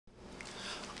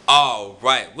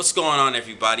Alright, what's going on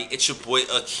everybody? It's your boy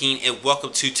Akeen and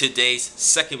welcome to today's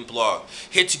second blog.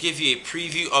 Here to give you a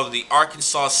preview of the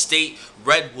Arkansas State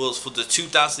Red Wolves for the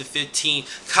 2015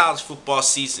 college football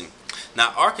season.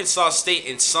 Now, Arkansas State,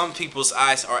 in some people's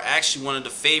eyes, are actually one of the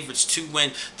favorites to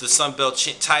win the Sun Belt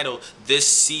title this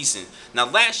season. Now,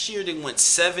 last year they went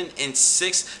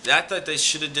 7-6. I thought they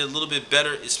should have did a little bit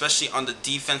better, especially on the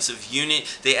defensive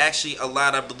unit. They actually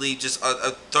allowed, I believe, just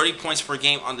 30 points per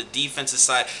game on the defensive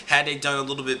side. Had they done a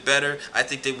little bit better, I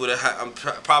think they would have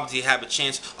probably have a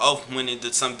chance of winning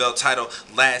the Sun Belt title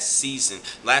last season.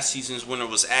 Last season's winner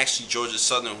was actually Georgia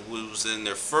Southern, who was in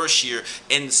their first year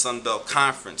in the Sun Belt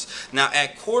Conference. Now,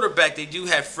 at quarterback, they do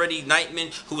have Freddie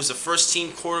Knightman, who was the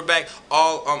first-team quarterback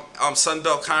all Sun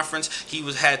Belt Conference. He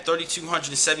had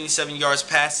 3,277 yards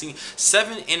passing,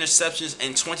 7 interceptions,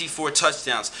 and 24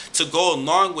 touchdowns to go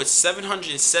along with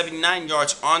 779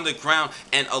 yards on the ground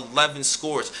and 11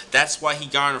 scores. That's why he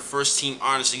garnered first-team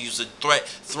honors. He was a threat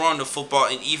throwing the football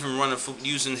and even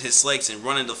using his legs and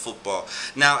running the football.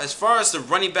 Now, as far as the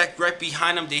running back right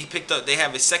behind him, they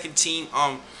have a second-team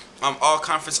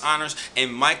all-conference honors,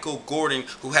 and Michael Gordon,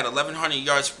 who had 1,100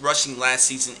 yards rushing last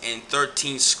season and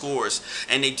 13 scores.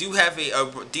 And they do have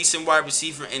a decent wide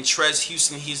receiver in Trez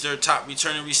Houston. He's their top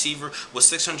returning receiver with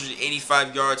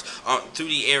 685 yards through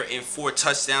the air and 4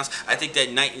 touchdowns. I think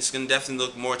that Knight is going to definitely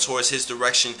look more towards his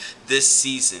direction this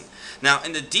season. Now,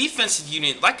 in the defensive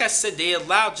unit, like I said, they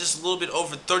allowed just a little bit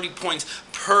over 30 points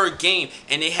per game,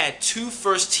 and they had 2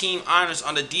 first-team honors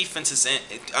on the defensive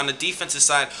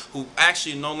side, who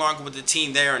actually no longer with the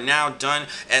team. They are now done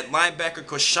at linebacker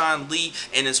Krishan Lee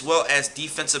and as well as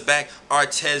defensive back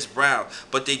Artez Brown.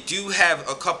 But they do have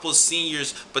a couple of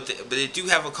seniors, but they do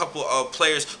have a couple of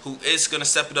players who is going to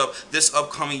step it up this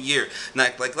upcoming year. Now,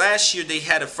 like last year, they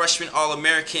had a freshman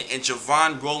All-American in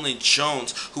Javon Roland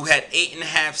Jones, who had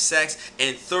 8.5 sacks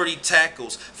and 30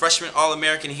 tackles. Freshman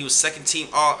All-American, he was second-team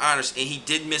All-Honors, and he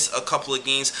did miss a couple of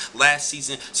games last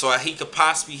season, so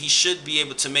he should be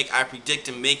able to I predict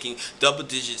him making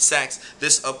double-digit sacks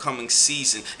this upcoming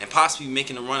season and possibly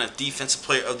making a run of Defensive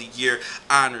Player of the Year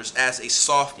honors as a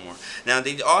sophomore. Now,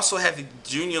 they also have a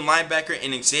junior linebacker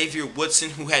in Xavier Woodson,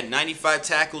 who had 95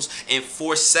 tackles and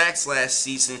 4 sacks last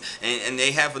season, and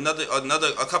they have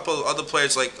a couple of other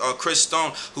players like Chris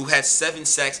Stone, who had 7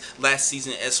 sacks last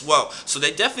season as well. So they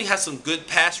definitely have some good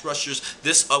pass rushers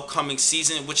this upcoming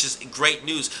season, which is great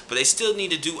news, but they still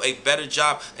need to do a better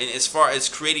job as far as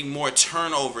creating more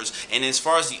turnovers, and as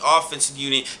far as the offensive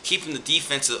unit, keeping the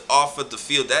defense off of the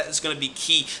field. That is going to be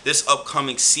key this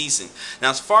upcoming season. Now,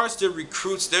 as far as their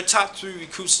recruits, their top 3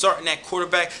 recruits starting at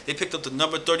quarterback, they picked up the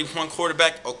number 31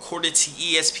 quarterback according to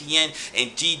ESPN,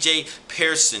 and DJ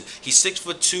Pearson. He's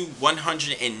 6'2",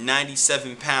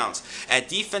 197 pounds. At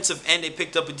defensive end, they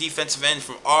picked up a defensive end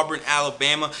from Auburn,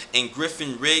 Alabama, and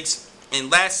Griffin Riggs. And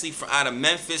lastly, from out of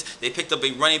Memphis, they picked up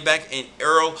a running back in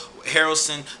Earl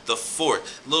Harrelson IV.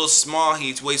 A little small,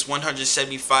 he weighs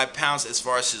 175 pounds as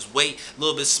far as his weight. A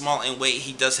little bit small in weight.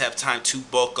 He does have time to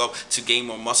bulk up to gain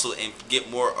more muscle and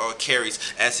get more carries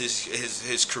as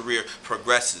his career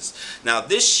progresses. Now,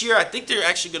 this year, I think they're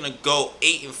actually going to go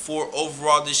 8-4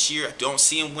 overall this year. I don't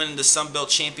see him winning the Sun Belt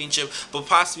Championship, but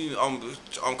possibly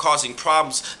causing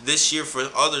problems this year for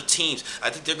other teams. I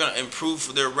think they're going to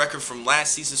improve their record from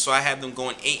last season, so I have them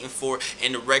going 8-4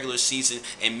 in the regular season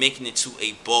and making it to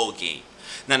a bowl game.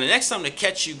 Now, the next time to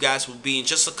catch you guys will be in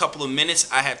just a couple of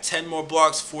minutes. I have 10 more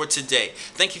blogs for today.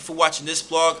 Thank you for watching this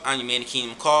blog. I'm your man, Akeen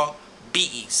McCall. Be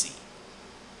easy.